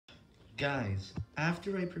Guys,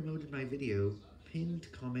 after I promoted my video, pinned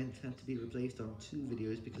comments had to be replaced on 2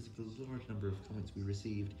 videos because of the large number of comments we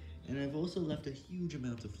received, and I've also left a huge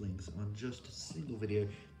amount of links on just a single video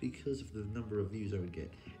because of the number of views I would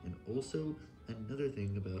get. And also, another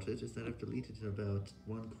thing about it is that I've deleted about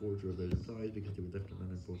 1/4 of those replies because they were left on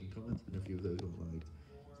unimportant comments, and a few of those weren't liked.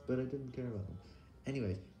 But I didn't care about them.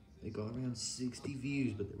 Anyways, it got around 60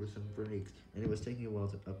 views, but there were some breaks, and it was taking a while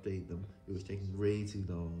to update them. It was taking way too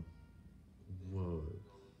long. Whoa.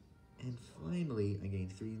 And finally, I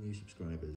gained 3 new subscribers.